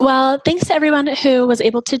Well, thanks to everyone who was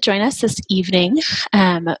able to join us this evening.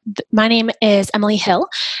 My name is Emily Hill,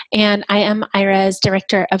 and I am Aira's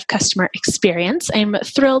Director of Customer Experience. I'm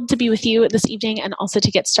thrilled to be with you this evening and also to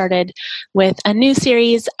get started with a new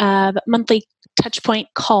series of monthly touchpoint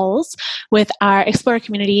calls with our Explorer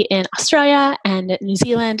community in Australia and New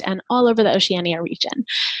Zealand and all over the Oceania region.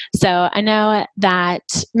 So I know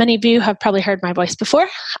that many of you have probably heard my voice before,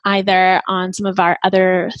 either on some of our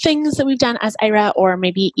other things that we've done as Aira or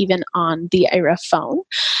maybe even on the Aira phone.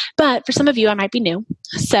 But for some of you, I might be new.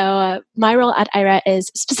 So my role at Aira is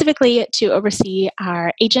specifically to oversee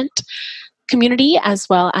our agent community as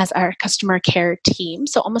well as our customer care team.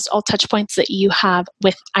 So almost all touch points that you have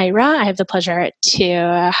with Aira, I have the pleasure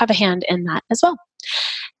to have a hand in that as well.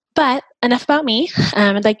 But enough about me.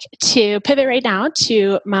 I'd like to pivot right now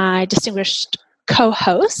to my distinguished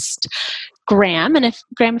co-host, Graham. And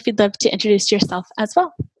Graham, if you'd love to introduce yourself as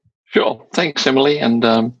well. Sure. Thanks, Emily. And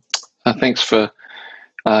thanks for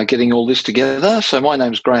getting all this together. So my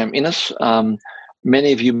name's Graham Innes.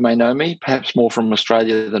 Many of you may know me, perhaps more from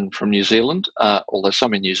Australia than from New Zealand, although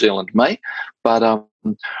some in New Zealand may. But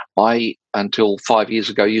I, until 5 years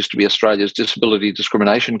ago, used to be Australia's Disability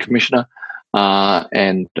Discrimination Commissioner,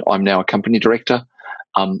 and I'm now a company director.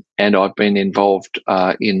 And I've been involved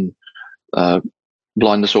in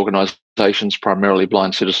blindness organisations, primarily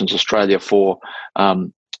Blind Citizens Australia, for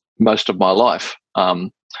most of my life.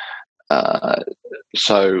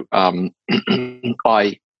 So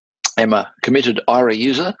I am a committed Aira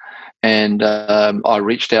user, and I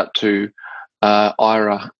reached out to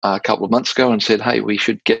Aira a couple of months ago and said, hey, we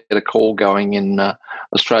should get a call going in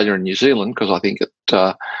Australia and New Zealand, because I think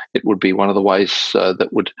it would be one of the ways that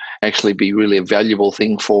would actually be really a valuable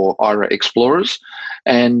thing for Aira explorers.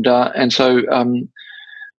 And so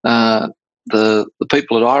the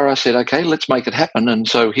people at Aira said, okay, let's make it happen. And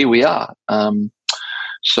so here we are.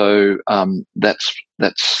 So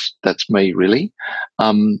that's me, really.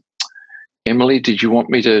 Emily, did you want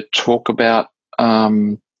me to talk about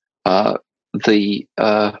some of the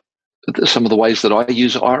ways that I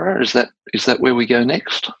use Aira? Is that where we go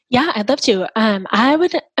next? Yeah, I'd love to.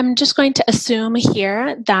 I'm just going to assume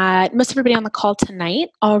here that most everybody on the call tonight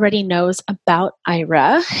already knows about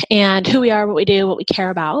Aira and who we are, what we do, what we care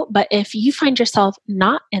about. But if you find yourself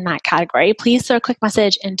not in that category, please throw a quick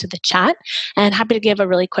message into the chat, and happy to give a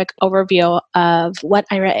really quick overview of what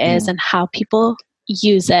Aira is and how people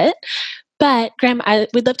use it. But Graham, I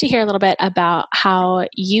would love to hear a little bit about how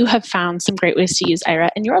you have found some great ways to use Aira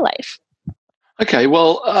in your life. Okay,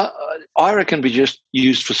 well, Aira can be just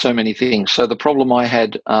used for so many things. So the problem I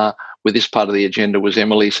had with this part of the agenda was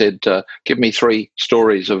Emily said, give me 3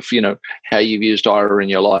 stories of, how you've used Aira in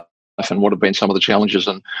your life and what have been some of the challenges.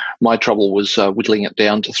 And my trouble was whittling it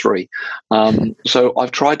down to 3. So I've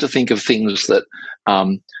tried to think of things that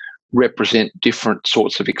represent different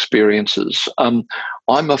sorts of experiences.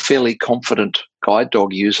 I'm a fairly confident guide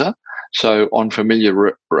dog user, so on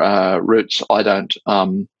familiar routes, I don't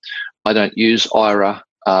use Aira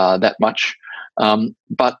that much.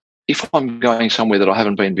 But if I'm going somewhere that I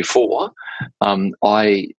haven't been before,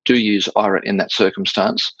 I do use Aira in that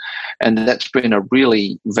circumstance, and that's been a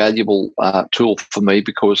really valuable tool for me,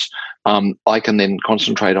 because I can then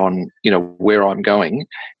concentrate on where I'm going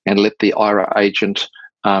and let the Aira agent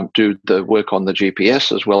do the work on the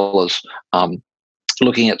GPS, as well as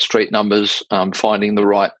looking at street numbers, finding the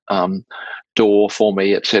right door for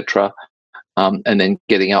me, etc., and then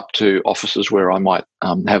getting up to offices where I might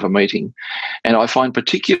have a meeting. And I find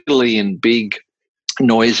particularly in big,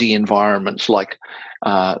 noisy environments like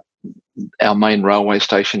our main railway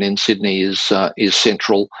station in Sydney is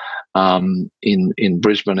central. In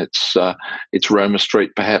Brisbane, it's Roma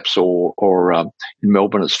Street, perhaps, or in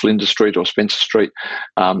Melbourne, it's Flinders Street or Spencer Street,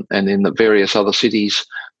 and in the various other cities.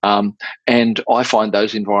 And I find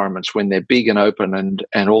those environments, when they're big and open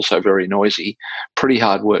and also very noisy, pretty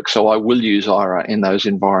hard work. So I will use Aira in those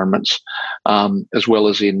environments, as well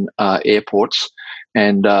as in airports.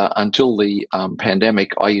 And until the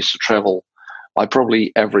pandemic, I used to travel. I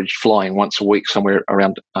probably averaged flying once a week somewhere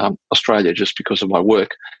around Australia, just because of my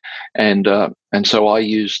work, and so I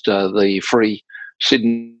used the free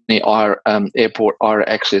Sydney Airport Aira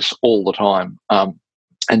access all the time,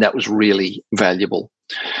 and that was really valuable.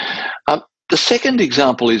 The second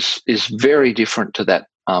example is very different to that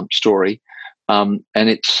story, and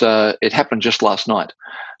it happened just last night.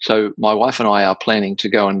 So my wife and I are planning to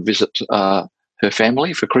go and visit her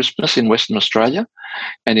family for Christmas in Western Australia.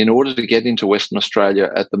 And in order to get into Western Australia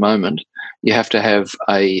at the moment, you have to have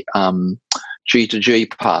a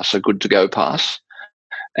G2G pass, a good-to-go pass,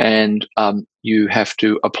 and you have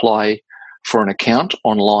to apply for an account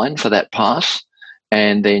online for that pass,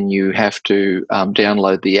 and then you have to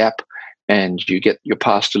download the app, and you get your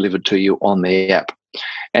pass delivered to you on the app.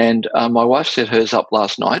 And my wife set hers up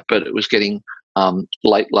last night, but it was getting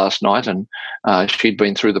late last night, and she'd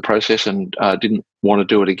been through the process and didn't want to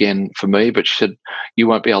do it again for me. But she said, you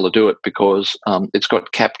won't be able to do it because it's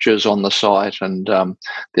got captures on the site, and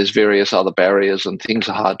there's various other barriers, and things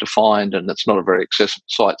are hard to find, and it's not a very accessible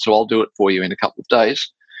site. So I'll do it for you in a couple of days.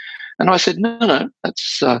 And I said, no,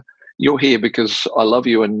 that's you're here because I love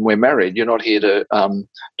you and we're married. You're not here to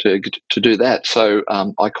do that. So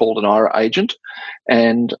I called an Aira agent,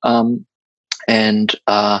 and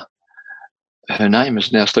her name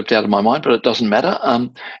has now slipped out of my mind, but it doesn't matter.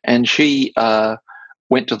 And she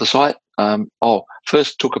went to the site.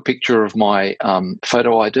 First took a picture of my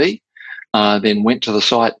photo ID, then went to the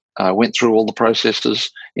site, went through all the processes,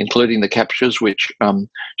 including the captures, which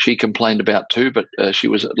she complained about too, but she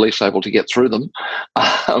was at least able to get through them,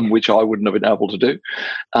 which I wouldn't have been able to do.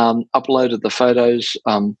 Uploaded the photos,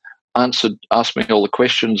 asked me all the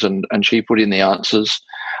questions, and she put in the answers.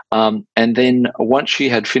 And then once she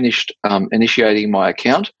had finished initiating my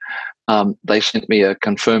account, they sent me a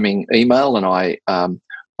confirming email, and I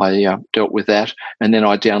dealt with that. And then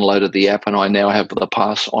I downloaded the app, and I now have the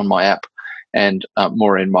pass on my app. And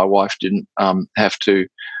Maureen, my wife, didn't have to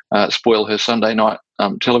spoil her Sunday night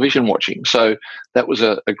television watching. So that was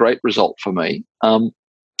a great result for me.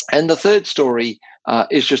 And the third story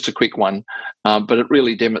is just a quick one, but it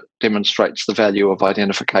really demonstrates the value of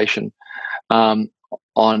identification. On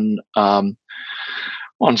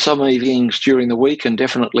some evenings during the week, and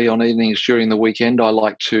definitely on evenings during the weekend, I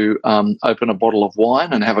like to open a bottle of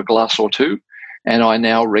wine and have a glass or two. And I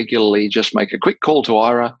now regularly just make a quick call to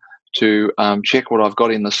Aira to check what I've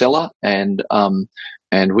got in the cellar and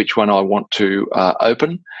which one I want to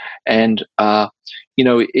open. And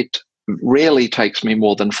it rarely takes me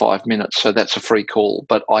more than 5 minutes, so that's a free call.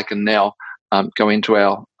 But I can now go into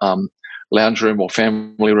our lounge room or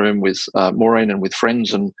family room with Maureen and with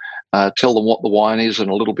friends and tell them what the wine is and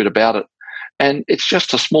a little bit about it. And it's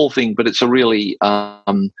just a small thing, but it's a really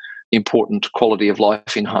important quality of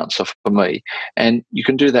life enhancer for me. And you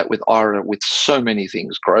can do that with Aira with so many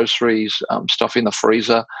things: groceries, stuff in the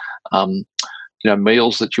freezer,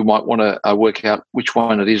 meals that you might want to work out which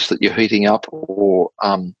one it is that you're heating up, or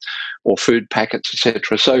food packets,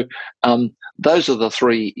 etc. So those are the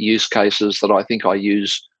three use cases that I think I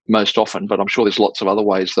use most often, but I'm sure there's lots of other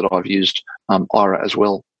ways that I've used Aira as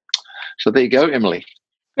well. So there you go, Emily.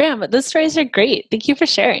 Graham, those stories are great. Thank you for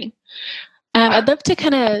sharing. I'd love to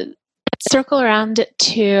kind of circle around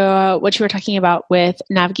to what you were talking about with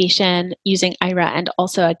navigation using Aira and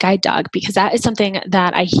also a guide dog, because that is something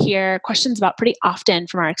that I hear questions about pretty often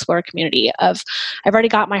from our Explorer community of, I've already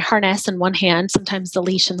got my harness in one hand, sometimes the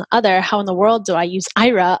leash in the other. How in the world do I use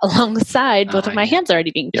Aira alongside both of my hands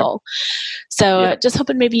already being full? So just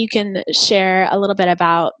hoping maybe you can share a little bit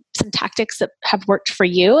about some tactics that have worked for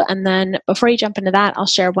you. And then before you jump into that, I'll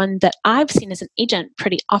share one that I've seen as an agent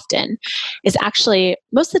pretty often is actually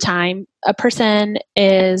most of the time a person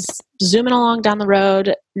is zooming along down the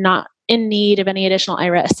road, not in need of any additional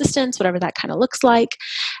Aira assistance, whatever that kind of looks like.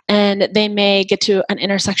 And they may get to an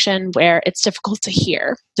intersection where it's difficult to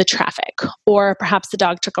hear the traffic, or perhaps the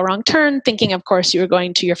dog took a wrong turn, thinking, of course, you were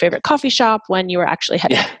going to your favorite coffee shop when you were actually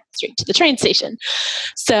heading straight to the train station.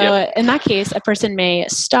 So in that case, a person may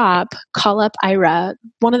stop, call up Aira.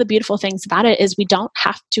 One of the beautiful things about it is we don't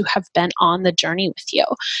have to have been on the journey with you.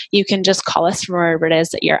 You can just call us from wherever it is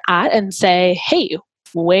that you're at and say, hey,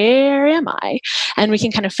 where am I? And we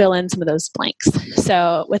can kind of fill in some of those blanks.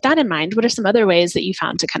 So with that in mind, what are some other ways that you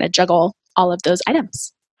found to kind of juggle all of those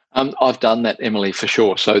items? I've done that, Emily, for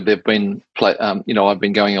sure. So there've been, I've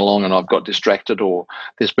been going along and I've got distracted, or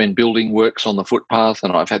there's been building works on the footpath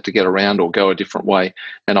and I've had to get around or go a different way,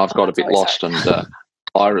 and I've got a bit lost, and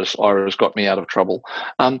Aira's got me out of trouble.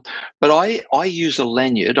 But I use a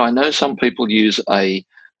lanyard. I know some people use a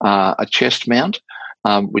chest mount,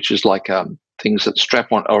 which is like things that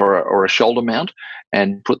strap on, or a shoulder mount,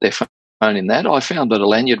 and put their phone in that. I found that a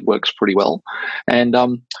lanyard works pretty well. And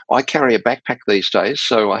I carry a backpack these days,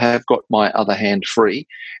 so I have got my other hand free.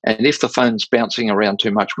 And if the phone's bouncing around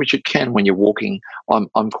too much, which it can when you're walking,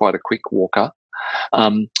 I'm quite a quick walker,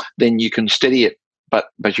 then you can steady it,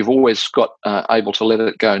 but you've always got able to let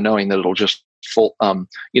it go, knowing that it'll just fall,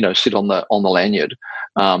 sit on the lanyard.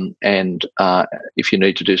 And if you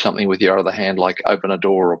need to do something with your other hand, like open a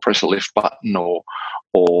door or press a lift button or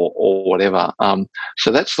whatever.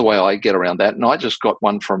 So that's the way I get around that. And I just got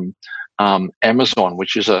one from Amazon,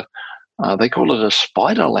 which is they call it a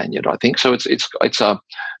spider lanyard, I think. So it's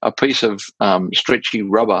a piece of stretchy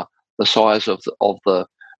rubber the size of the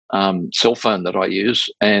cell phone that I use,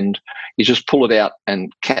 and you just pull it out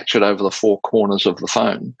and catch it over the four corners of the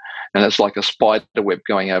phone, and it's like a spider web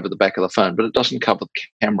going over the back of the phone, but it doesn't cover the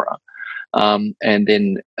camera. And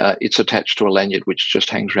then it's attached to a lanyard which just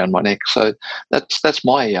hangs around my neck. So that's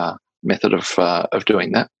my method of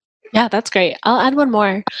doing that. Yeah, that's great. I'll add one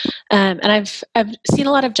more. And I've seen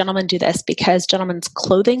a lot of gentlemen do this because gentlemen's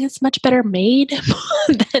clothing is much better made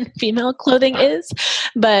than female clothing is.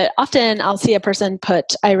 But often I'll see a person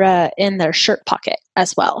put Aira in their shirt pocket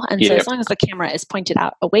as well. And so as long as the camera is pointed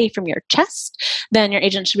out away from your chest, then your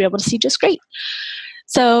agent should be able to see just great.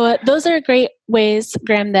 So those are great ways,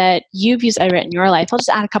 Graham, that you've used Aira in your life. I'll just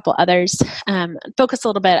add a couple others. Focus a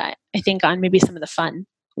little bit, I think, on maybe some of the fun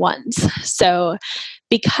ones. So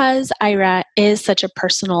because Aira is such a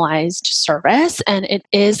personalized service and it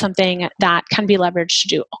is something that can be leveraged to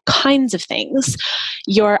do all kinds of things,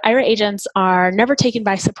 your Aira agents are never taken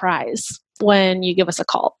by surprise when you give us a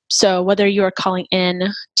call. So whether you're calling in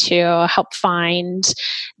to help find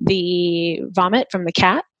the vomit from the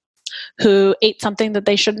cat who ate something that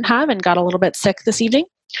they shouldn't have and got a little bit sick this evening,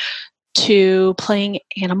 to playing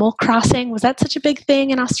Animal Crossing. Was that such a big thing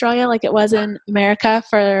in Australia like it was in America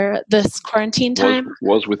for this quarantine time?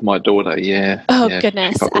 Was with my daughter, yeah. Oh, yeah,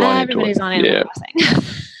 goodness. Everybody's on Animal Crossing.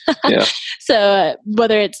 Yeah. So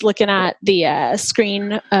whether it's looking at the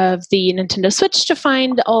screen of the Nintendo Switch to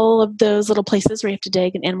find all of those little places where you have to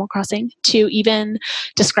dig in Animal Crossing, to even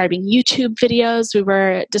describing YouTube videos. We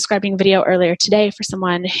were describing a video earlier today for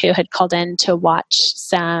someone who had called in to watch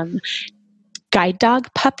some guide dog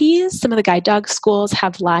puppies. Some of the guide dog schools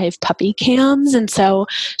have live puppy cams. And so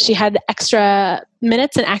she had extra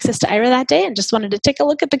minutes and access to Aira that day and just wanted to take a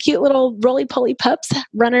look at the cute little roly-poly pups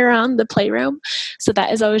running around the playroom. So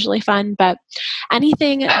that is always really fun. But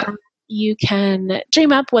anything you can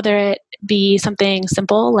dream up, whether it be something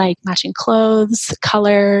simple like matching clothes,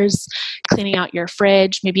 colors, cleaning out your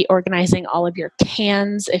fridge, maybe organizing all of your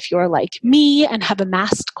cans if you're like me and have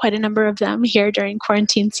amassed quite a number of them here during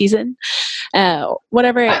quarantine season.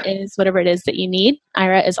 Whatever it is that you need,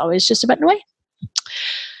 Aira is always just a button away.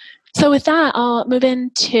 So with that, I'll move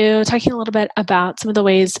into talking a little bit about some of the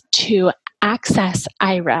ways to access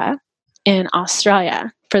Aira in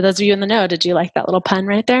Australia. For those of you in the know, did you like that little pun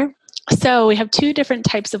right there? So we have two different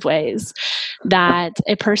types of ways that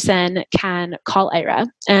a person can call Aira.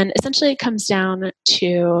 And essentially it comes down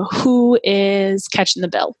to who is catching the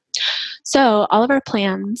bill. So all of our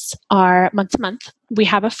plans are month to month. We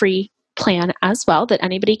have a free plan as well that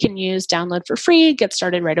anybody can use, download for free, get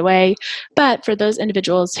started right away. But for those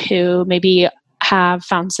individuals who maybe have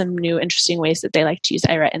found some new interesting ways that they like to use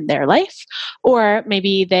Aira in their life, or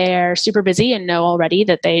maybe they're super busy and know already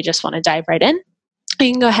that they just want to dive right in,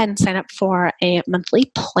 you can go ahead and sign up for a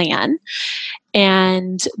monthly plan.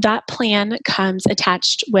 And that plan comes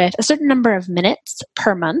attached with a certain number of minutes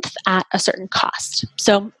per month at a certain cost.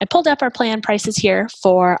 So I pulled up our plan prices here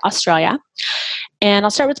for Australia. And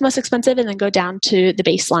I'll start with the most expensive and then go down to the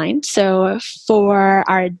baseline. So for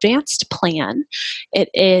our advanced plan, it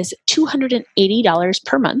is $280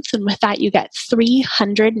 per month. And with that, you get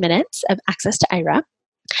 300 minutes of access to Aira,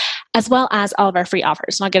 as well as all of our free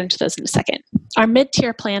offers. And I'll get into those in a second. Our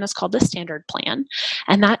mid-tier plan is called the standard plan,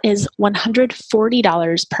 and that is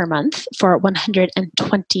 $140 per month for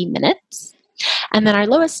 120 minutes. And then our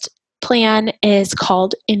lowest plan is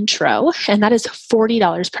called Intro, and that is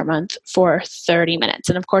 $40 per month for 30 minutes.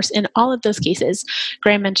 And of course, in all of those cases,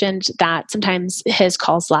 Graham mentioned that sometimes his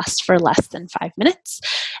calls last for less than 5 minutes,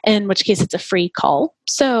 in which case it's a free call.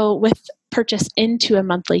 So with purchase into a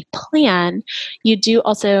monthly plan, you do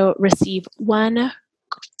also receive one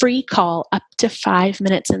free call up to 5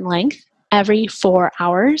 minutes in length every 4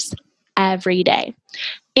 hours, every day.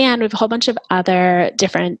 And we have a whole bunch of other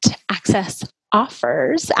different access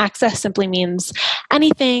offers. Access simply means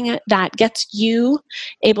anything that gets you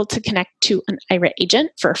able to connect to an Aira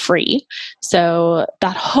agent for free. So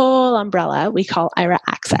that whole umbrella we call Aira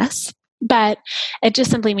Access. But it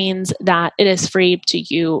just simply means that it is free to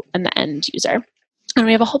you and the end user. And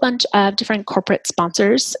we have a whole bunch of different corporate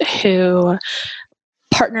sponsors who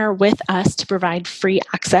partner with us to provide free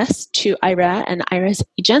access to Aira and Aira's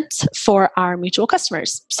agents for our mutual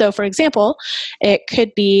customers. So for example, it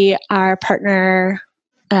could be our partner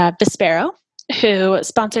Vispero, who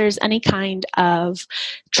sponsors any kind of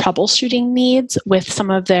troubleshooting needs with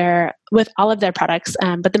all of their products.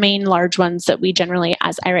 But the main large ones that we generally,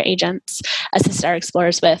 as Aira agents, assist our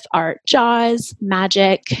explorers with are JAWS,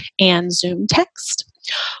 Magic, and Zoom Text.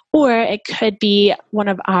 Or it could be one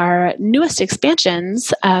of our newest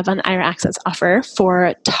expansions of an IRA Access offer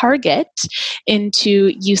for Target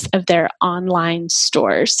into use of their online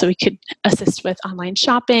stores. So we could assist with online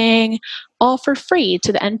shopping, all for free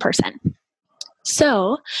to the end person.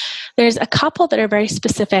 So there's a couple that are very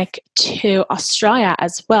specific to Australia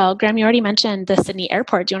as well. Graham, you already mentioned the Sydney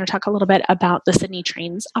Airport. Do you want to talk a little bit about the Sydney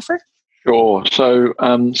Trains offer? Sure. So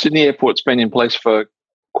Sydney Airport's been in place for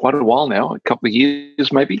quite a while now, a couple of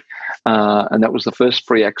years maybe, and that was the first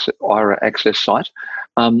free IRA access site.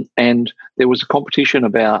 And there was a competition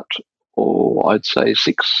about, I'd say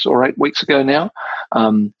 6 or 8 weeks ago now,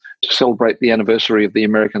 to celebrate the anniversary of the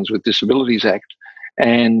Americans with Disabilities Act.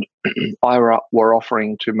 And IRA were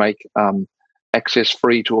offering to make access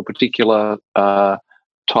free to a particular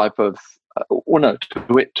type of,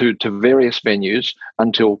 to various venues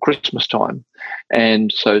until Christmas time.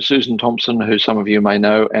 And so Susan Thompson, who some of you may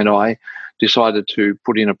know, and I decided to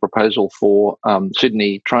put in a proposal for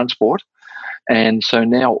Sydney Transport. And so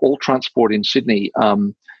now all transport in Sydney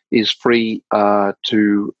is free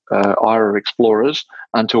to IRA explorers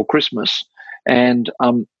until Christmas. And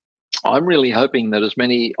I'm really hoping that as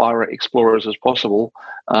many IRA explorers as possible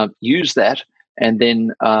use that and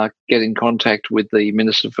then get in contact with the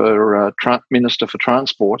Minister for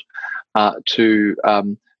Transport to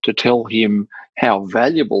tell him how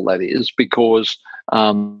valuable that is, because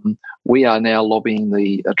we are now lobbying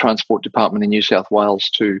the Transport Department in New South Wales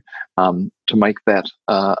to make that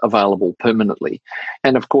available permanently.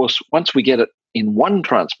 And of course, once we get it in one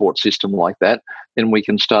transport system like that, then we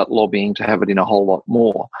can start lobbying to have it in a whole lot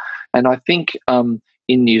more. And I think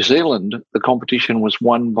in New Zealand, the competition was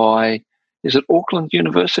won by, is it Auckland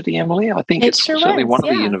University, Emily? I think it's certainly one of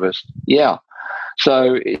the universities. Yeah.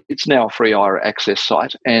 So it's now a free IRA access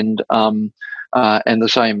site, and the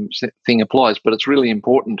same thing applies. But it's really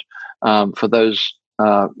important for those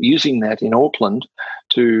using that in Auckland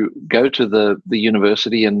to go to the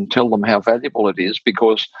university and tell them how valuable it is,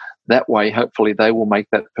 because that way, hopefully, they will make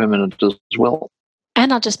that permanent as well.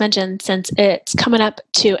 And I'll just mention, since it's coming up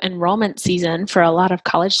to enrollment season for a lot of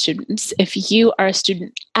college students, if you are a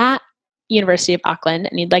student at University of Auckland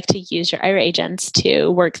and you'd like to use your IRA agents to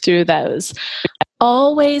work through those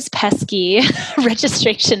always pesky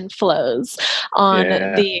registration flows on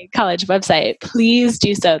the college website, please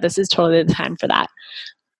do so. This is totally the time for that.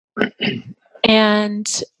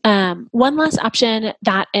 And one last option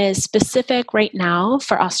that is specific right now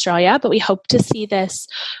for Australia, but we hope to see this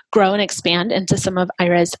grow and expand into some of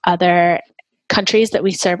IRA's other countries that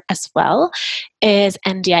we serve as well, is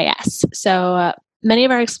NDIS. So many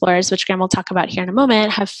of our explorers, which Graham will talk about here in a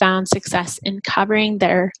moment, have found success in covering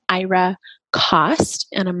their IRA cost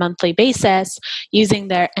on a monthly basis using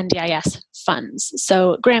their NDIS funds.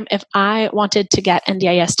 So Graham, if I wanted to get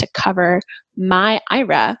NDIS to cover my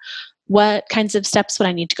IRA, what kinds of steps would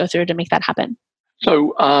I need to go through to make that happen?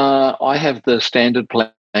 So I have the standard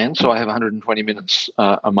plan. So I have 120 minutes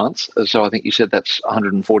a month. So I think you said that's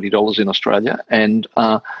 $140 in Australia. And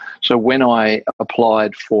so when I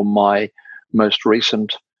applied for my most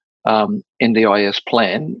recent NDIS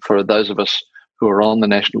plan, for those of us who are on the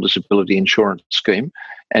National Disability Insurance Scheme,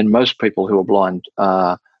 and most people who are blind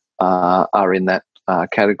are in that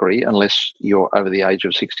category, unless you're over the age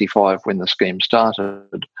of 65 when the scheme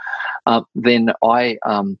started, then I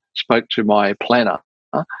spoke to my planner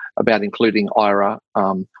about including IRA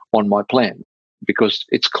on my plan, because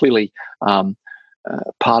it's clearly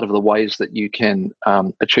part of the ways that you can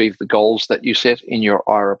achieve the goals that you set in your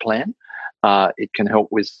IRA plan. It can help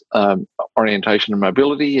with orientation and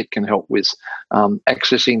mobility. It can help with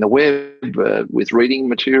accessing the web, with reading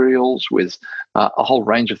materials, with a whole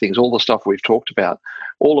range of things, all the stuff we've talked about,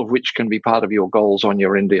 all of which can be part of your goals on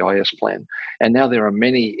your NDIS plan. And now there are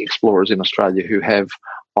many explorers in Australia who have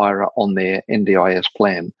IRA on their NDIS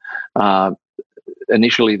plan.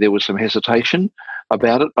 Initially, there was some hesitation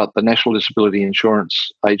about it, but the National Disability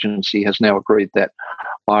Insurance Agency has now agreed that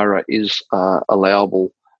IRA is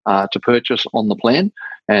allowable to purchase on the plan,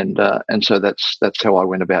 and so that's how I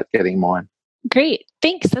went about getting mine. Great,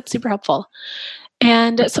 thanks. That's super helpful.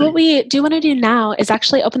 And so what we do want to do now is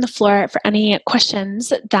actually open the floor for any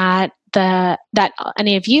questions that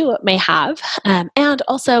any of you may have. And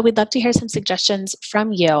also, we'd love to hear some suggestions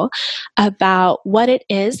from you about what it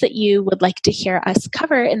is that you would like to hear us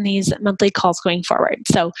cover in these monthly calls going forward.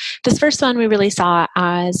 So this first one we really saw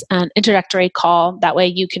as an introductory call. That way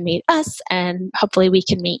you can meet us, and hopefully we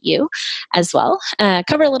can meet you as well.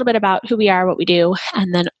 Cover a little bit about who we are, what we do,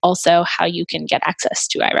 and then also how you can get access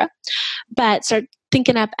to IRA. But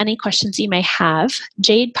thinking up any questions you may have.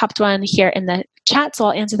 Jade popped one here in the chat, so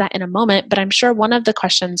I'll answer that in a moment, but I'm sure one of the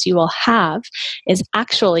questions you will have is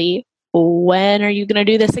actually, when are you going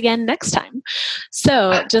to do this again next time?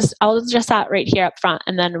 So I'll address that right here up front,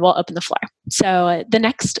 and then we'll open the floor. So the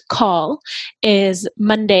next call is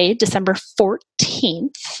Monday, December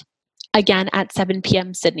 14th, again at 7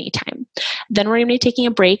 p.m. Sydney time. Then we're going to be taking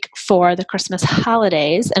a break for the Christmas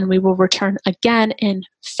holidays, and we will return again in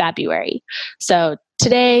February. So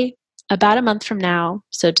today, about a month from now,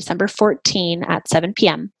 so December 14 at 7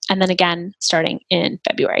 p.m., and then again starting in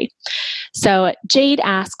February. So Jade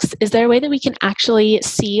asks, is there a way that we can actually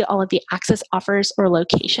see all of the access offers or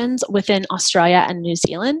locations within Australia and New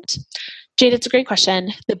Zealand? Jade, it's a great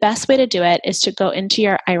question. The best way to do it is to go into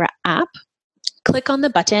your Aira app, click on the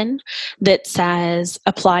button that says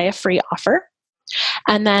apply a free offer,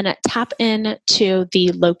 and then tap into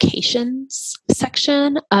the locations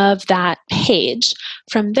section of that page.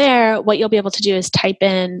 From there, what you'll be able to do is type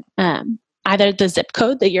in either the zip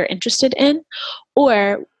code that you're interested in,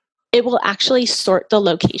 or it will actually sort the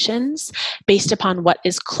locations based upon what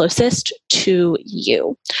is closest to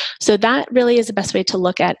you. So that really is the best way to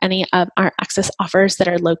look at any of our access offers that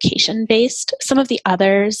are location-based. Some of the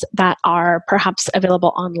others that are perhaps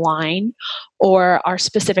available online or are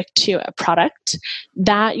specific to a product,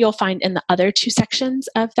 that you'll find in the other two sections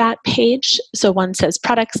of that page. So one says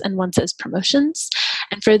products and one says promotions.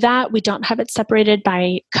 And for that, we don't have it separated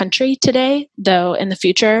by country today, though in the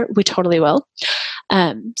future, we totally will.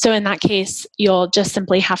 So in that case, you'll just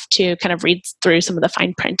simply have to kind of read through some of the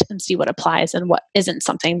fine print and see what applies and what isn't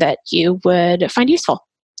something that you would find useful.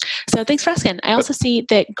 So thanks for asking. I also see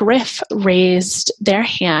that Griff raised their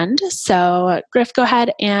hand. So Griff, go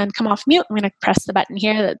ahead and come off mute. I'm going to press the button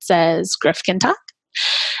here that says Griff can talk.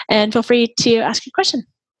 And feel free to ask your question.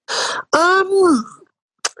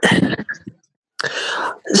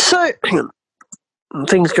 So, hang on.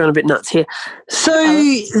 Things going a bit nuts here. So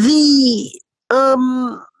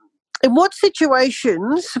in what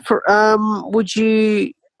situations would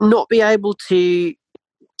you not be able to,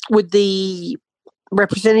 would the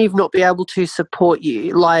representative not be able to support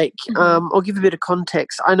you? Like, I'll give a bit of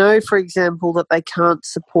context. I know, for example, that they can't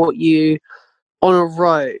support you on a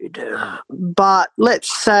road, but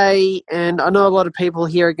let's say, and I know a lot of people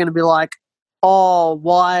here are going to be like, oh,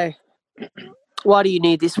 why do you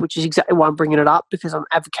need this? Which is exactly why I'm bringing it up, because I'm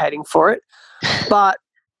advocating for it. But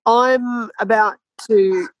I'm about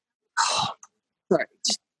to. Sorry,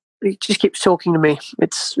 it just keeps talking to me.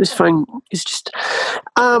 This phone is just.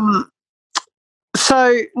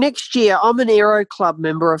 So next year, I'm an Aero Club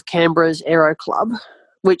member of Canberra's Aero Club,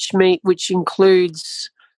 which includes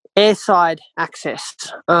airside access.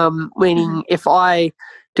 Meaning, if I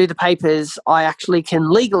do the papers, I actually can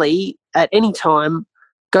legally at any time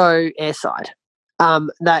go airside.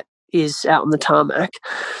 That is out on the tarmac.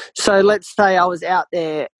 So let's say I was out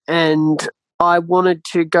there and I wanted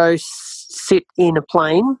to go sit in a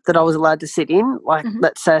plane that I was allowed to sit in, like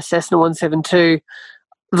let's say a Cessna 172,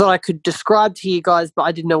 that I could describe to you guys, but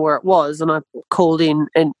I didn't know where it was, and I called in.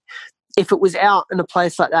 And if it was out in a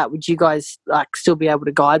place like that, would you guys like still be able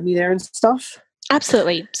to guide me there and stuff?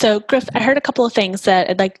 Absolutely. So, Griff, I heard a couple of things that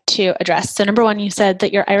I'd like to address. So, number one, you said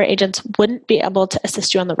that your Aira agents wouldn't be able to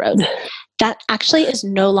assist you on the road. That actually is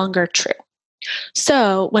no longer true.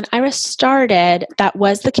 So, when Aira started, that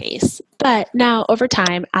was the case. But now, over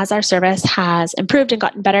time, as our service has improved and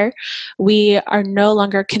gotten better, we are no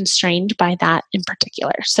longer constrained by that in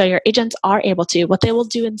particular. So, your agents are able to. What they will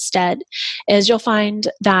do instead is you'll find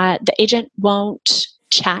that the agent won't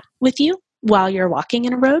chat with you while you're walking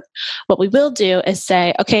in a road. What we will do is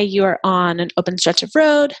say, okay, you are on an open stretch of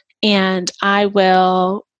road, and I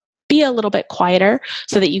will be a little bit quieter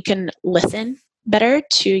so that you can listen better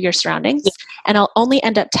to your surroundings. And I'll only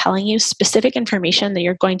end up telling you specific information that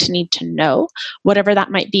you're going to need to know, whatever that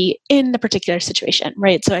might be in the particular situation,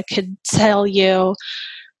 right? So I could tell you,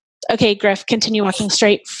 okay, Griff, continue walking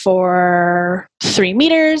straight for 3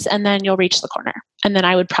 meters, and then you'll reach the corner. And then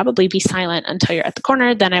I would probably be silent until you're at the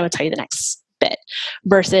corner. Then I would tell you the next bit.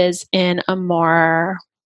 Versus in a more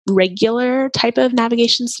regular type of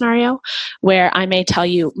navigation scenario where I may tell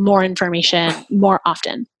you more information more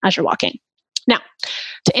often as you're walking. Now,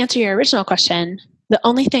 to answer your original question, the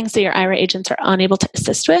only things that your Aira agents are unable to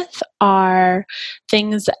assist with are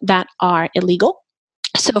things that are illegal.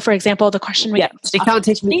 So, for example, the question we get, so you can't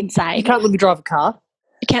teach me inside. You can't let me drive a car.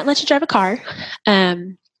 I can't let you drive a car.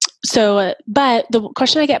 But the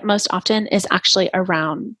question I get most often is actually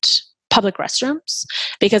around public restrooms,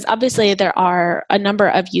 because obviously there are a number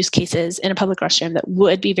of use cases in a public restroom that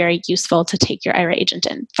would be very useful to take your IRA agent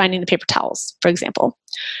in, finding the paper towels, for example.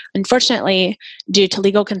 Unfortunately, due to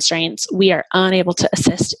legal constraints, we are unable to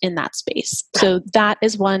assist in that space. So that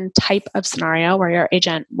is one type of scenario where your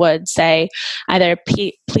agent would say either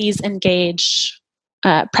please engage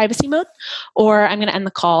privacy mode, or I'm going to end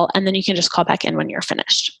the call and then you can just call back in when you're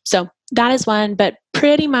finished. So that is one, but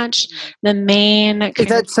pretty much the main Is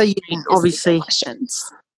that so you can obviously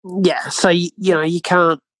questions. Yeah, so you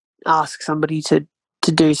can't ask somebody to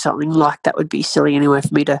do something like that. Would be silly anyway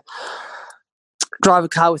for me to drive a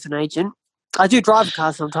car with an agent. I do drive a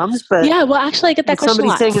car sometimes, but yeah, well, actually, I get that question a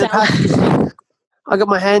lot. Somebody saying in the passenger, I got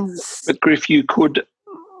my hands. But Griff, you could,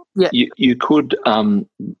 you could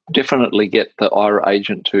definitely get the IRA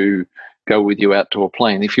agent to go with you out to a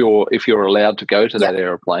plane if you're allowed to go to that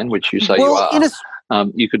aeroplane, which you say you are.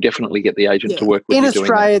 You could definitely get the agent to work with you. In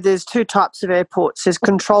Australia, there's two types of airports. There's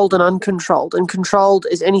controlled and uncontrolled. And controlled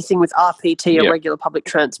is anything with RPT or regular public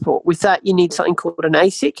transport. With that, you need something called an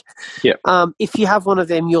ASIC. If you have one of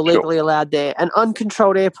them, you're legally allowed there. An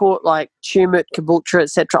uncontrolled airport like Tumut, Caboolture,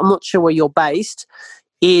 etc., I'm not sure where you're based,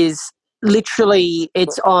 is literally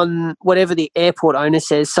it's on whatever the airport owner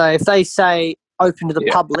says. So if they say open to the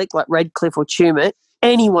public, like Redcliffe or Tumut,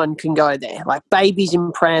 anyone can go there. Like babies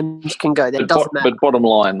in prams can go there. It doesn't matter. But bottom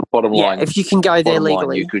line, if you can go there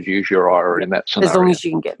legally, you could use your IRA in that scenario. As long as you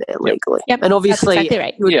can get there legally. Yep. And obviously, that's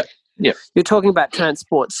exactly right. You're talking about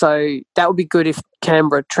transport, so that would be good if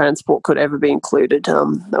Canberra transport could ever be included.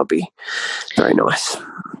 That would be very nice.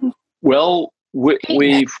 Well,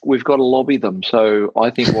 we've got to lobby them. So I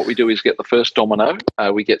think what we do is get the first domino.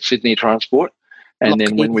 We get Sydney Transport. And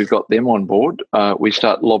then when we've got them on board, we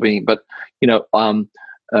start lobbying. But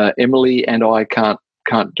Emily and I can't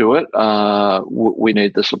do it. We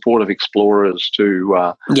need the support of Explorers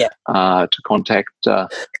to contact the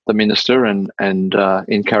minister and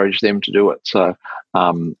encourage them to do it. So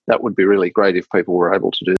that would be really great if people were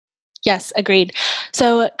able to do that. Yes, agreed.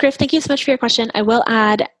 So, Griff, thank you so much for your question. I will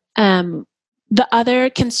add the other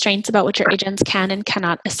constraints about what your agents can and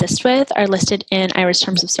cannot assist with are listed in IRA's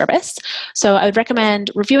Terms of Service. So I would recommend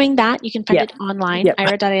reviewing that. You can find it online,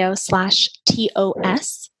 ira.io/TOS.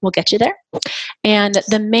 We'll get you there. And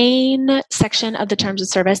the main section of the Terms of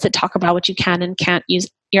Service that talk about what you can and can't use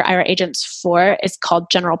your IRA agents for is called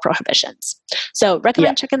General Prohibitions. So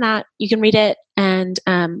recommend checking that. You can read it and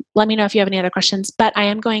let me know if you have any other questions. But I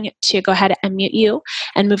am going to go ahead and mute you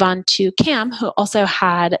and move on to Cam, who also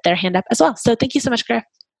had their hand up as well. So thank you so much, Griff.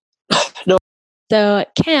 No. So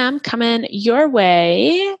Cam, coming your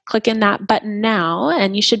way, click in that button now,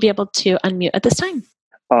 and you should be able to unmute at this time.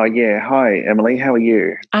 Oh, yeah. Hi, Emily. How are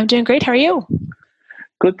you? I'm doing great. How are you?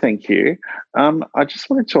 Good, thank you. I just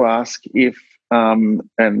wanted to ask if,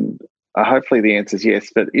 and hopefully the answer is yes,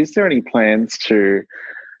 but is there any plans to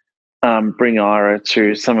bring IRA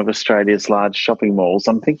to some of Australia's large shopping malls?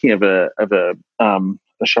 I'm thinking of a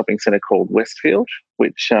shopping centre called Westfield,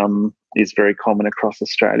 which is very common across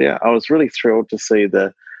Australia. I was really thrilled to see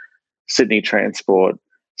the Sydney Transport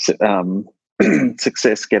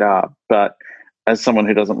success get up, but as someone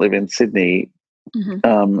who doesn't live in Sydney,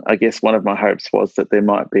 I guess one of my hopes was that there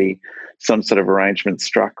might be some sort of arrangement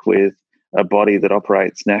struck with a body that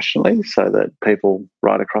operates nationally so that people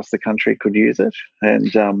right across the country could use it.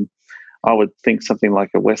 And I would think something like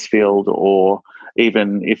a Westfield, or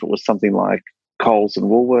even if it was something like Coles and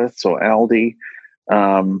Woolworths or Aldi,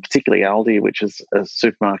 particularly Aldi, which is a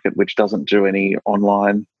supermarket which doesn't do any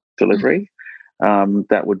online delivery,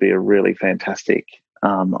 that would be a really fantastic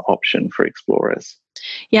option for Explorers.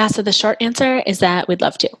 Yeah, so the short answer is that we'd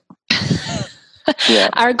love to.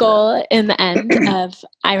 Our goal in the end of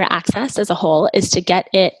IRA Access as a whole is to get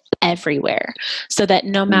it everywhere so that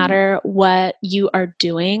no matter what you are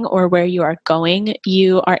doing or where you are going,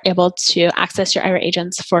 you are able to access your IRA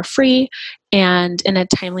agents for free and in a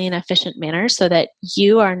timely and efficient manner so that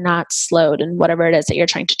you are not slowed in whatever it is that you're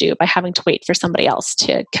trying to do by having to wait for somebody else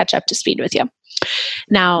to catch up to speed with you.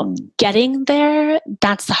 Now, getting there,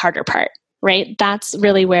 that's the harder part, right? That's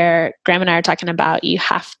really where Graham and I are talking about. You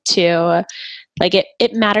have to,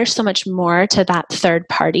 it matters so much more to that third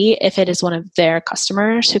party if it is one of their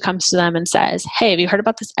customers who comes to them and says, hey, have you heard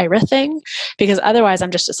about this IRA thing? Because otherwise I'm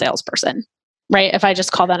just a salesperson, right? If I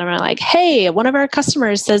just call them and I'm like, hey, one of our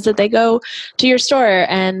customers says that they go to your store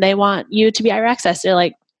and they want you to be IRA Access. They're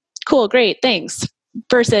like, cool, great, thanks.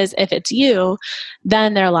 Versus if it's you,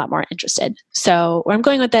 then they're a lot more interested. So where I'm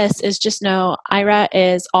going with this is just know IRA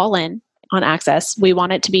is all in on access. We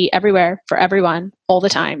want it to be everywhere for everyone all the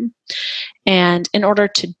time. And in order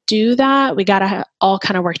to do that, we got to all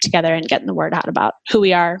kind of work together and getting the word out about who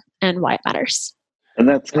we are, and why it matters. And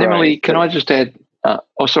that's great. Emily, can I just add?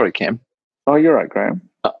 Sorry, Cam. Oh, you're right, Graham.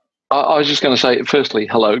 I was just going to say, firstly,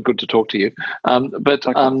 hello, good to talk to you. But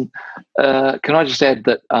can I just add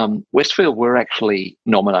that Westfield were actually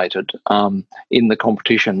nominated in the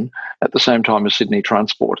competition at the same time as Sydney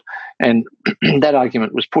Transport, and that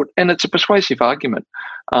argument was put, and it's a persuasive argument.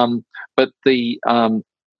 But we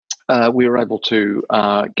were able to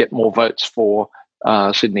get more votes for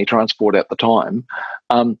Sydney Transport at the time.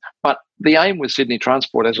 But the aim with Sydney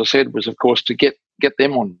Transport, as I said, was, of course, to get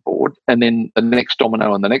them on board, and then the next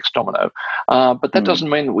domino and the next domino. But that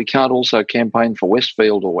doesn't mean that we can't also campaign for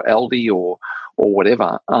Westfield or Aldi or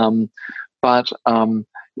whatever. But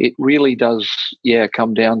it really does,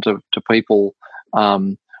 come down to people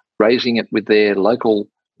raising it with their local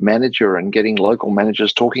manager and getting local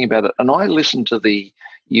managers talking about it. And I listen to the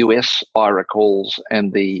US IRA calls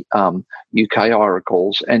and the UK IRA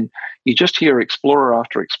calls, and you just hear explorer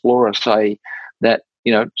after explorer say that,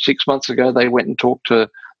 6 months ago they went and talked to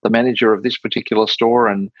the manager of this particular store,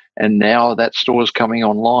 and now that store is coming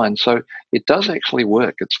online. So it does actually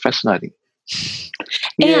work. It's fascinating.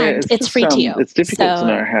 And it's free to you. It's difficult to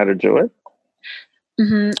know how to do it.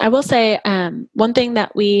 I will say one thing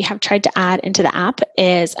that we have tried to add into the app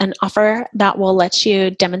is an offer that will let you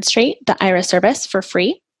demonstrate the IRA service for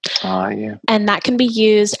free. Yeah. And that can be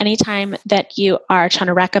used anytime that you are trying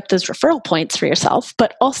to rack up those referral points for yourself,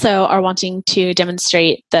 but also are wanting to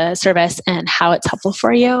demonstrate the service and how it's helpful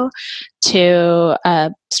for you to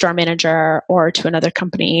a store manager or to another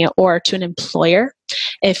company or to an employer.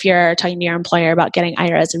 If you're talking to your employer about getting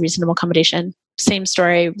IRA as a reasonable accommodation, same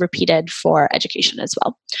story repeated for education as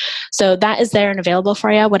well. So that is there and available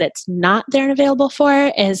for you. What it's not there and available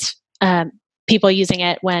for is people using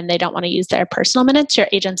it when they don't want to use their personal minutes. Your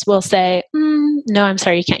agents will say, no, I'm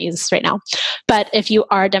sorry, you can't use this right now. But if you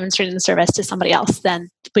are demonstrating the service to somebody else, then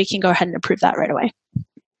we can go ahead and approve that right away.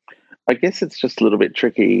 I guess it's just a little bit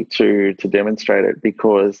tricky to demonstrate it,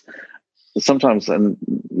 because sometimes, and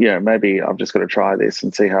maybe I've just got to try this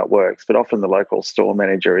and see how it works, but often the local store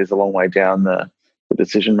manager is a long way down the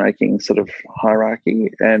decision-making sort of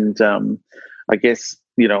hierarchy. And I guess,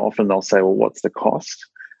 often they'll say, well, what's the cost?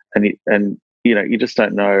 And you just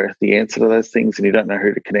don't know the answer to those things, and you don't know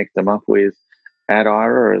who to connect them up with at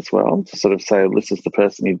IRA as well, to sort of say, well, this is the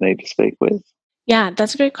person you need to speak with. Yeah,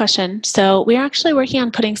 that's a great question. So we're actually working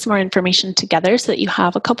on putting some more information together so that you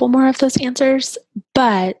have a couple more of those answers.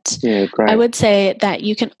 But I would say that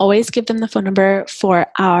you can always give them the phone number for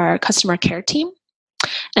our customer care team,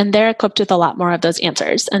 and they're equipped with a lot more of those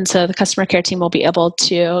answers. And so the customer care team will be able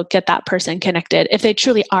to get that person connected if they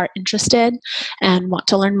truly are interested and want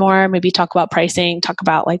to learn more, maybe talk about pricing, talk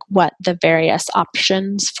about like what the various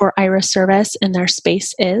options for IRA service in their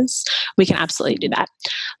space is. We can absolutely do that. A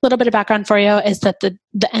little bit of background for you is that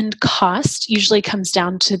the end cost usually comes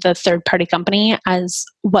down to the third-party company as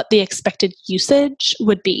what the expected usage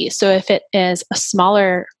would be. So if it is a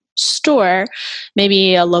smaller store,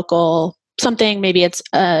 maybe a local something, maybe it's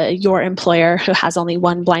your employer who has only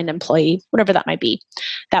one blind employee, whatever that might be,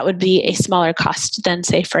 that would be a smaller cost than,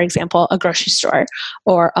 say, for example, a grocery store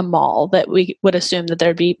or a mall, that we would assume that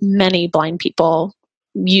there'd be many blind people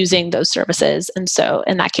using those services. And so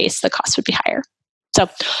in that case, the cost would be higher. So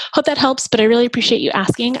hope that helps, but I really appreciate you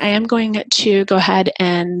asking. I am going to go ahead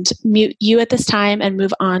and mute you at this time and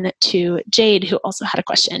move on to Jade, who also had a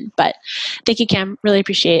question. But thank you, Cam. Really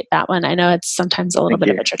appreciate that one. I know it's sometimes a little bit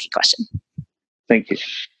of a tricky question. Thank you.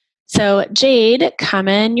 So Jade,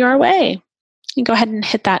 coming your way. You go ahead and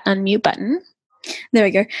hit that unmute button. There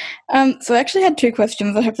we go. So I actually had two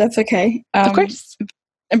questions. I hope that's okay. Of course.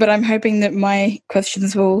 But I'm hoping that my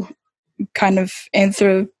questions will kind of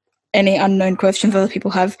answer any unknown questions other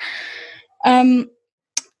people have.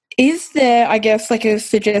 Is there, I guess, like a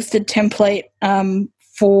suggested template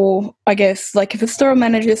for, I guess, like if a store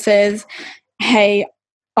manager says, hey,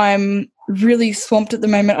 I'm really swamped at the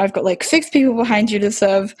moment, I've got like 6 people behind you to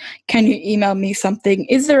serve, can you email me something?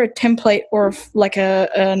 Is there a template or like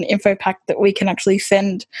an info pack that we can actually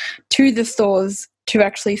send to the stores to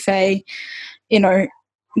actually say,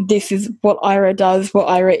 this is what IRA does, what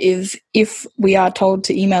IRA is, if we are told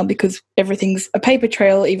to email, because everything's a paper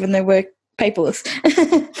trail, even though we're paperless.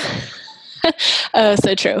 Oh,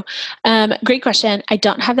 so true. Great question. I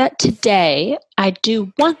don't have that today. I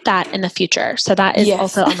do want that in the future. So that is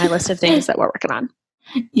also on my list of things that we're working on.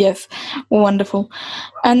 Yes. Wonderful.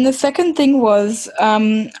 And the second thing was,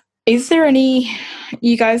 is there any,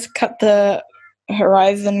 you guys cut the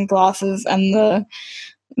Horizon glasses and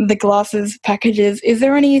the glasses packages. Is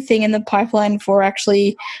there anything in the pipeline for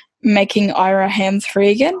actually making IRA hands-free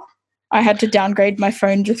again? I had to downgrade my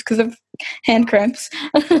phone just because of hand cramps.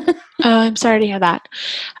 Oh, I'm sorry to hear that.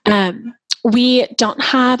 We don't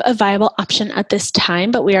have a viable option at this time,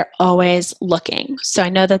 but we are always looking. So I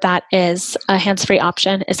know that that is a hands-free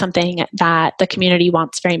option is something that the community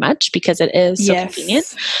wants very much because it is so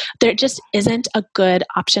convenient. There just isn't a good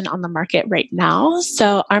option on the market right now.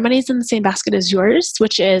 So our money's in the same basket as yours,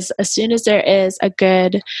 which is as soon as there is a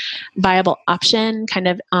good viable option kind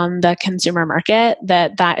of on the consumer market,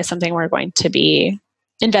 that is something we're going to be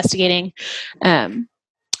investigating.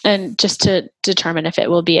 And just to determine if it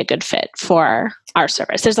will be a good fit for our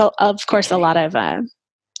service. There's, of course, a lot of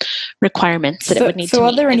requirements that it would need to meet. So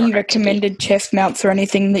are there any recommended chest mounts or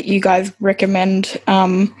anything that you guys recommend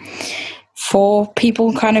for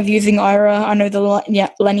people kind of using Aira? I know the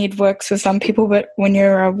lanyard works for some people, but when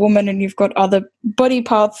you're a woman and you've got other body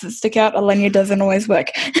parts that stick out, a lanyard doesn't always work.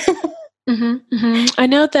 I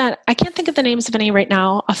know that I can't think of the names of any right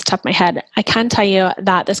now off the top of my head. I can tell you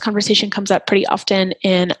that this conversation comes up pretty often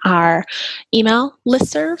in our email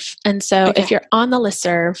listserv. And so if you're on the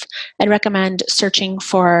listserv, I'd recommend searching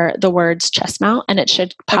for the words chest mount, and it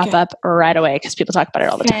should pop up right away because people talk about it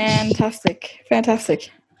all the time. Fantastic.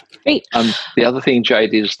 Great. The other thing,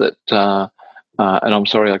 Jade, is that, and I'm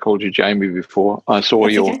sorry I called you Jamie before. I saw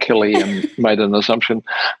your Kelly and made an assumption.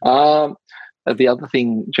 The other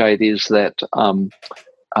thing, Jade, is that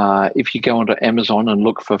if you go onto Amazon and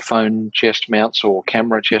look for phone chest mounts or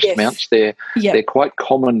camera chest mounts, they're quite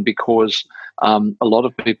common because a lot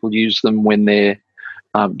of people use them when they're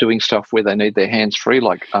doing stuff where they need their hands free,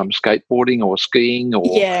 like skateboarding or skiing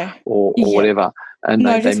or whatever. And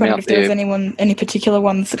I just wondered if there was any particular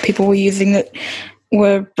ones that people were using that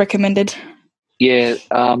were recommended. Yeah,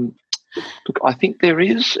 look, I think there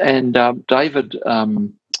is, and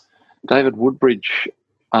David Woodbridge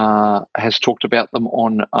has talked about them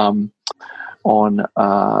on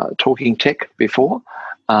Talking Tech before,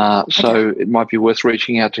 so it might be worth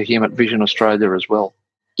reaching out to him at Vision Australia as well.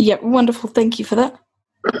 Yeah, wonderful. Thank you for that.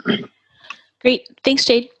 Great. Thanks,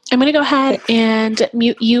 Jade. I'm going to go ahead and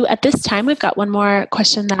mute you at this time. We've got one more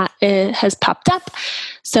question that has popped up.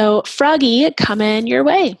 So, Froggy, coming your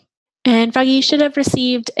way. And Froggy, you should have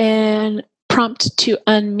received a prompt to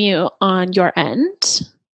unmute on your end.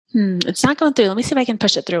 It's not going through. Let me see if I can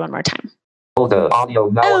push it through one more time. The audio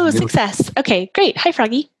now. Oh, success. Okay, great. Hi,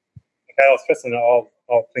 Froggy. Okay, I was pressing the old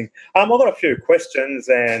thing. I've got a few questions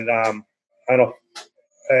and a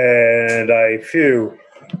few.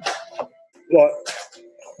 Like,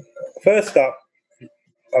 first up,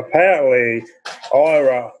 apparently,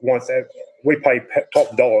 Aira wants. We pay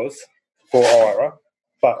top dollars for Aira,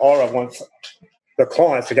 but Aira wants the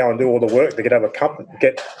clients to go and do all the work to get other company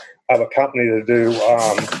to do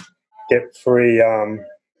get free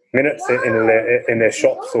minutes in their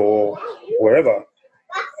shops or wherever.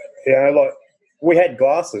 You know, like we had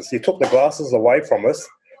glasses. You took the glasses away from us,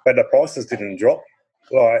 but the prices didn't drop.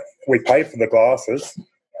 Like we paid for the glasses,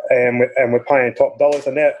 and we're paying top dollars.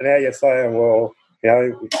 And now you're saying, well, you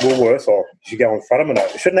know, Woolworths or you should go in front of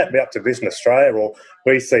them. Shouldn't that be up to Vision Australia or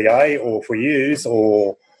BCA or for use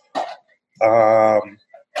or you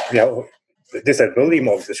know, disability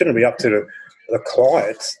models? It shouldn't be up to the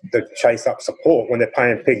clients to chase up support when they're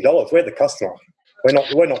paying big dollars. We're the customer. We're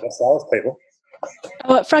not the salespeople.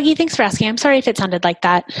 Oh, Froggy, thanks for asking. I'm sorry if it sounded like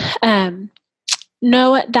that.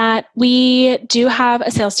 Know that we do have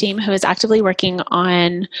a sales team who is actively working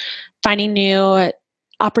on finding new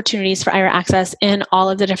opportunities for Aira access in all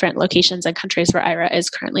of the different locations and countries where Aira is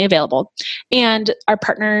currently available. And our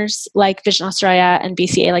partners like Vision Australia and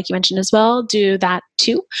BCA, like you mentioned as well, do that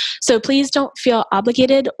too. So please don't feel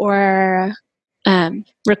obligated or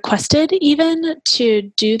requested even to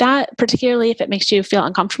do that, particularly if it makes you feel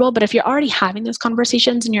uncomfortable. But if you're already having those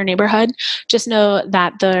conversations in your neighborhood, just know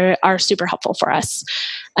that they are super helpful for us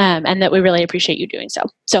and that we really appreciate you doing so.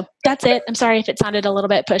 So that's it. I'm sorry if it sounded a little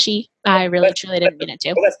bit pushy. I really, truly didn't mean it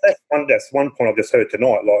to. Well, that's one point I've just heard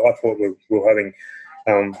tonight. Like I thought we were having,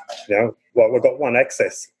 you know, like we've got one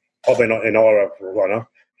access. I've been in Aira for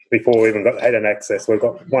before we even had an access. We've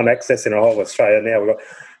got one access in the whole of Australia. Now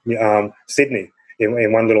we've got Sydney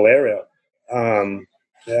in one little area.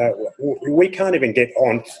 We can't even get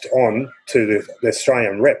on to the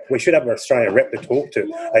Australian rep. We should have an Australian rep to talk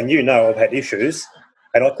to. And you know I've had issues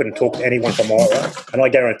and I couldn't talk to anyone from Aira. And I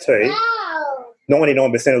guarantee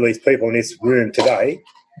 99% of these people in this room today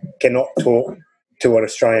cannot talk to an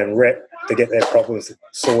Australian rep to get their problems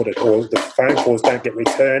sorted, or the phone calls don't get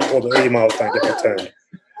returned or the emails don't get returned.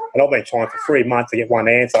 And I've been trying for 3 months to get one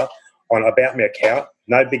answer on About Me account.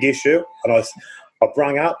 No big issue. And I've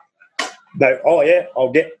rung up. No, oh yeah,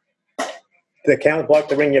 I'll get the account bloke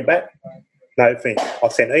to ring you back. no thing.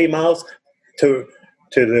 I've sent emails to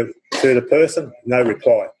the person, no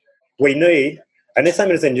reply. We need, and this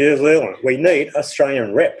same as in New Zealand, we need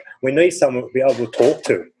Australian rep. We need someone to be able to talk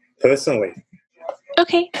to personally.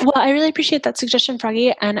 Okay, well, I really appreciate that suggestion,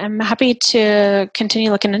 Froggy, and I'm happy to continue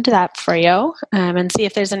looking into that for you and see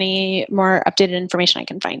if there's any more updated information I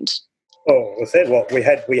can find. Well, I said,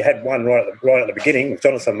 we had one right at the beginning with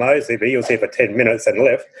Jonathan Mosley, but he was here for 10 minutes and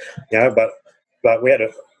left, but we had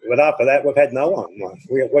but after that we've had no one.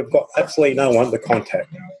 We've got absolutely no one to contact,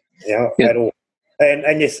 at all.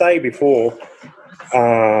 And you say before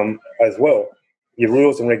as well, your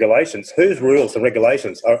rules and regulations. Whose rules and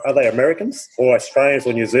regulations are they? Americans or Australians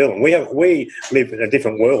or New Zealand? We live in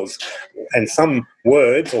different worlds, and some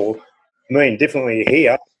words mean differently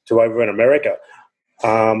here to over in America.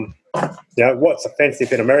 What's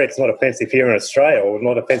offensive in America is not offensive here in Australia, or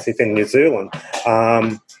not offensive in New Zealand.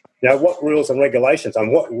 What rules and regulations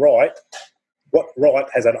and what right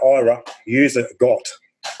has an IRA user got?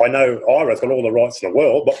 I know IRA's got all the rights in the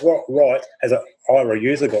world, but what right has an IRA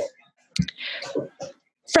user got?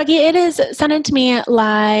 Froggy, it is sounding to me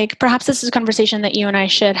like perhaps this is a conversation that you and I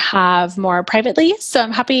should have more privately. So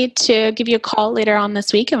I'm happy to give you a call later on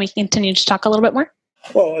this week, and we can continue to talk a little bit more.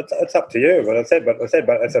 Well, it's up to you. But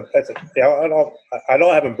I know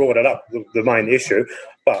I haven't brought it up, the main issue,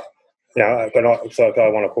 but I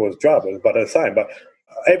want to cause trouble. But the same. But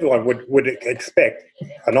everyone would expect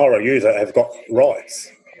an IRA user has got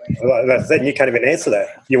rights. Then you can't even answer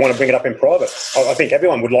that. You want to bring it up in private. I think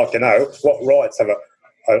everyone would like to know what rights have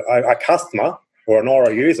a customer or an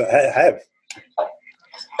IRA user have.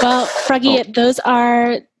 Well, Froggy, those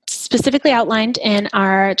are specifically outlined in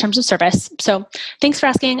our terms of service. So thanks for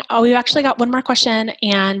asking. We've actually got one more question,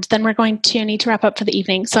 and then we're going to need to wrap up for the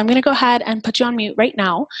evening. So I'm going to go ahead and put you on mute right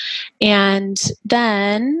now. And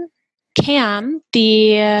then Cam,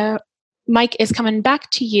 the mic is coming back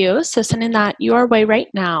to you. So sending that your way right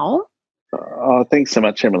now. Thanks so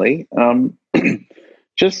much, Emily.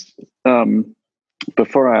 Just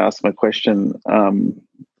before I ask my question,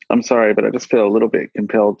 I'm sorry, but I just feel a little bit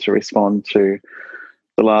compelled to respond to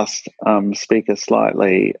the last speaker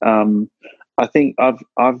slightly. I think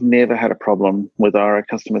I've never had a problem with IRA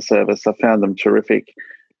customer service. I found them terrific.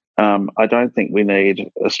 I don't think we need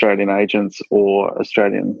Australian agents or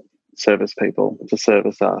Australian service people to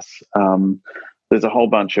service us. There's a whole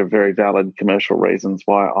bunch of very valid commercial reasons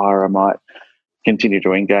why IRA might continue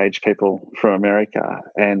to engage people from America,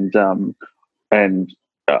 and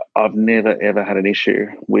I've never ever had an issue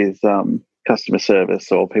with customer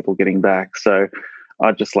service or people getting back. So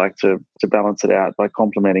I'd just like to balance it out by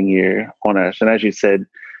complimenting you on it. And as you said,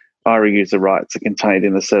 IRA user rights are contained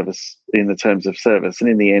in the terms of service. And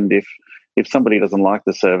in the end, if somebody doesn't like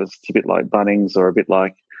the service, it's a bit like Bunnings or a bit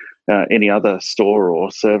like any other store or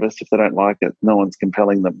service. If they don't like it, no one's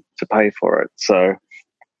compelling them to pay for it. So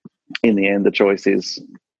in the end, the choice is,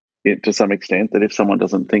 to some extent, that if someone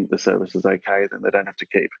doesn't think the service is okay, then they don't have to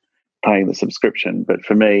keep paying the subscription. But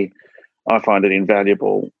for me, I find it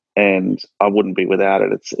invaluable, and I wouldn't be without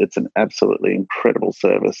it. It's an absolutely incredible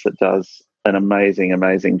service that does an amazing,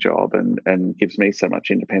 amazing job and gives me so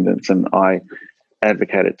much independence, and I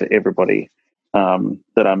advocate it to everybody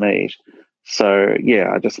that I meet. So,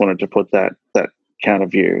 I just wanted to put that counter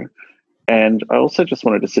view. And I also just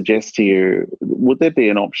wanted to suggest to you, would there be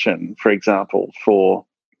an option, for example, for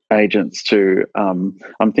agents to,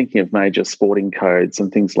 I'm thinking of major sporting codes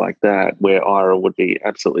and things like that, where IRA would be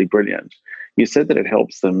absolutely brilliant. You said that it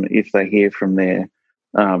helps them if they hear from their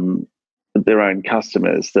own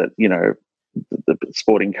customers that, the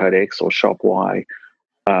sporting code X or shop Y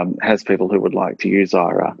has people who would like to use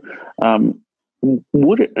IRA.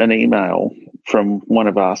 Would an email from one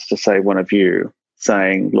of us to say one of you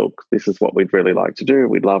saying, look, this is what we'd really like to do,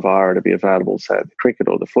 we'd love IRA to be available, say, at the cricket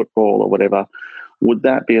or the football or whatever, would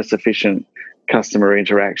that be a sufficient customer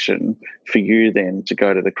interaction for you then to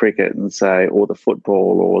go to the cricket and say, or the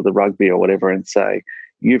football or the rugby or whatever, and say,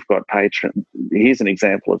 you've got patrons, here's an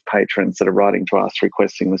example of patrons that are writing to us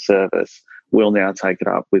requesting the service, we'll now take it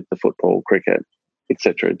up with the football, cricket,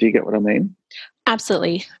 etc. Do you get what I mean?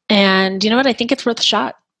 Absolutely. And you know what? I think it's worth a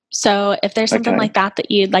shot. So if there's something like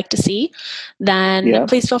that you'd like to see, then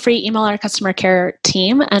please feel free to email our customer care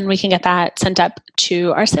team, and we can get that sent up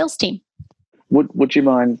to our sales team. Would you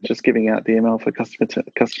mind just giving out the email for customer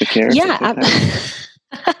care? Yeah.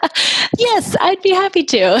 Yes, I'd be happy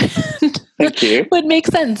to. Thank you. Would make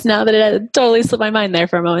sense now that it totally slipped my mind there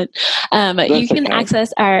for a moment. You can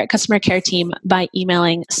access our customer care team by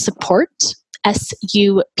emailing support,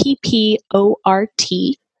 SUPPORT,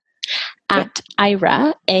 at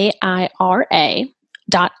IRA, AIRA.io.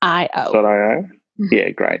 .io? Yeah,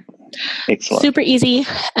 great. Excellent. Super easy.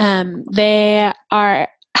 They are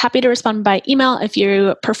happy to respond by email. If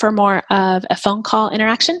you prefer more of a phone call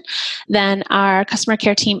interaction, then our customer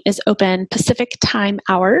care team is open Pacific time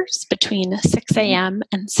hours between 6 a.m.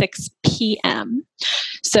 and 6 p.m.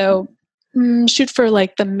 So shoot for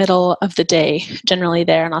like the middle of the day, generally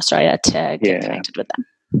there in Australia, to get connected with them.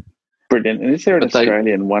 Brilliant. And is there an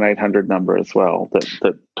Australian 1-800 number as well that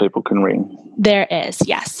people can ring? There is,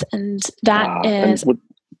 yes. And that is...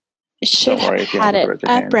 I should have had it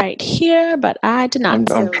up right here, but I did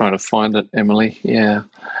not. I'm trying to find it, Emily. Yeah.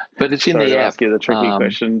 But it's in the app. Ask you the tricky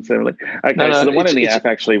questions, Emily. Okay, so the one in the app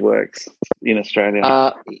actually works in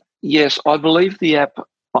Australia. Yes, I believe the app,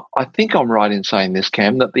 I think I'm right in saying this,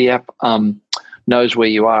 Cam, that the app knows where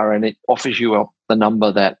you are and it offers you the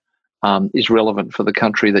number that is relevant for the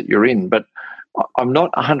country that you're in. But I'm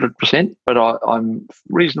not 100%, but I'm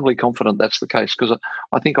reasonably confident that's the case because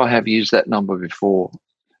I think I have used that number before.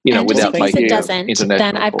 And without just in case it doesn't,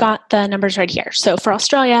 then I've got the numbers right here. So for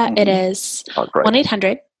Australia, it is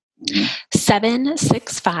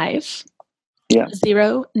 1-800-765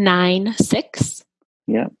 096.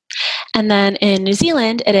 Yeah. And then in New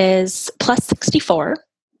Zealand, it is +64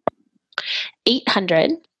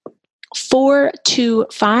 800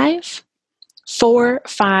 425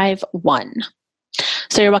 451.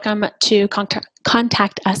 So you're welcome to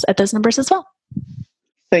contact us at those numbers as well.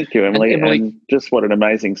 Thank you, Emily. And just what an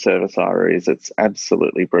amazing service Aira is. It's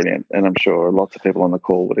absolutely brilliant. And I'm sure lots of people on the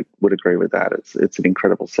call would agree with that. It's an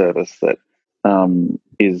incredible service that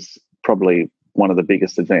is probably one of the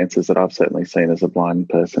biggest advances that I've certainly seen as a blind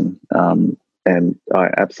person. And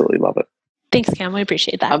I absolutely love it. Thanks, Cam. We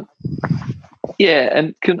appreciate that.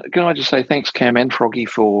 And can I just say thanks, Cam and Froggy,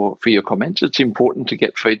 for your comments. It's important to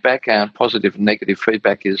get feedback, and positive and negative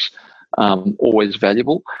feedback is always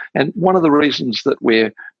valuable. And one of the reasons that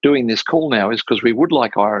we're doing this call now is because we would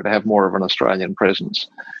like Aira to have more of an Australian presence.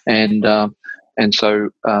 And so,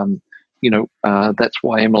 that's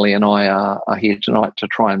why Emily and I are here tonight to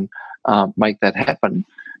try and make that happen.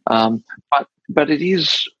 But it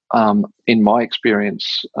is, in my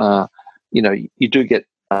experience, you do get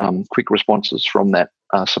quick responses from that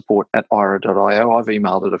support at aira.io. I've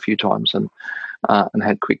emailed it a few times and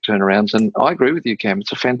had quick turnarounds. And I agree with you, Cam.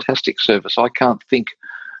 It's a fantastic service. I can't think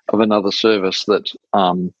of another service that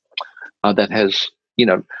that has,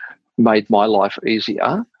 made my life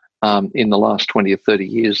easier in the last 20 or 30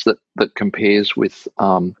 years that compares with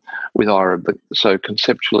Aira. So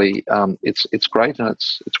conceptually, it's great and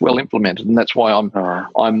it's well implemented, and that's why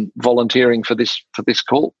I'm volunteering for this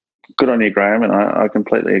call. Good on you, Graham, and I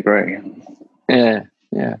completely agree. Yeah.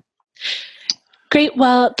 Great.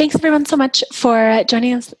 Well, thanks everyone so much for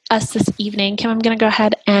joining us this evening. Kim, I'm going to go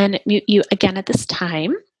ahead and mute you again at this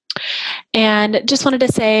time. And just wanted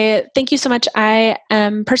to say thank you so much. I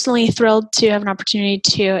am personally thrilled to have an opportunity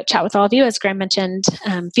to chat with all of you. As Graham mentioned,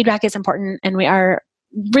 feedback is important, and we are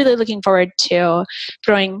really looking forward to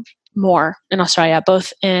growing more in Australia,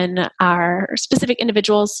 both in our specific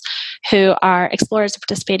individuals who are explorers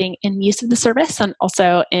participating in use of the service, and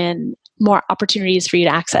also in more opportunities for you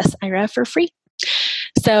to access Aira for free.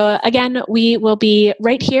 So again, we will be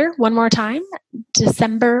right here one more time,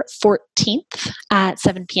 December 14th at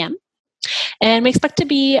 7 p.m. And we expect to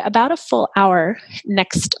be about a full hour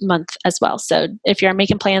next month as well. So if you're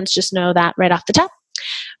making plans, just know that right off the top.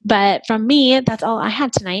 But from me, that's all I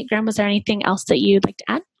had tonight. Graham, was there anything else that you'd like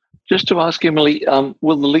to add? Just to ask Emily,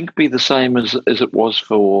 will the link be the same as it was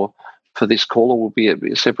for this call, or will be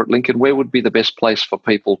a separate link? And where would be the best place for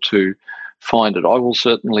people to find it? I will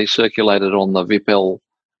certainly circulate it on the VIPL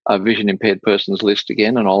Vision Impaired Persons list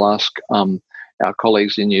again, and I'll ask our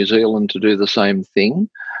colleagues in New Zealand to do the same thing.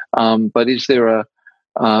 But is there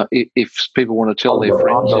if people want to tell their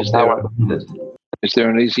friends, is there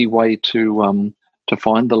an easy way to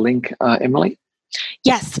find the link, Emily?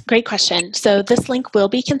 Yes, great question. So this link will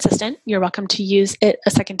be consistent. You're welcome to use it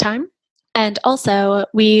a second time. And also,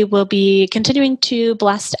 we will be continuing to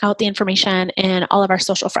blast out the information in all of our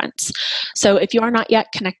social fronts. So if you are not yet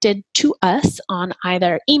connected to us on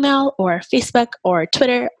either email or Facebook or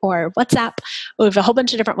Twitter or WhatsApp, we have a whole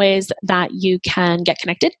bunch of different ways that you can get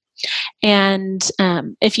connected. And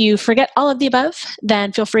if you forget all of the above,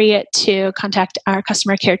 then feel free to contact our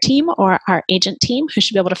customer care team or our agent team, who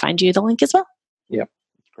should be able to find you the link as well. Yep,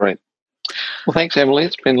 great. Well, thanks, Emily.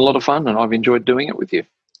 It's been a lot of fun, and I've enjoyed doing it with you.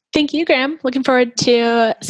 Thank you, Graham. Looking forward to seeing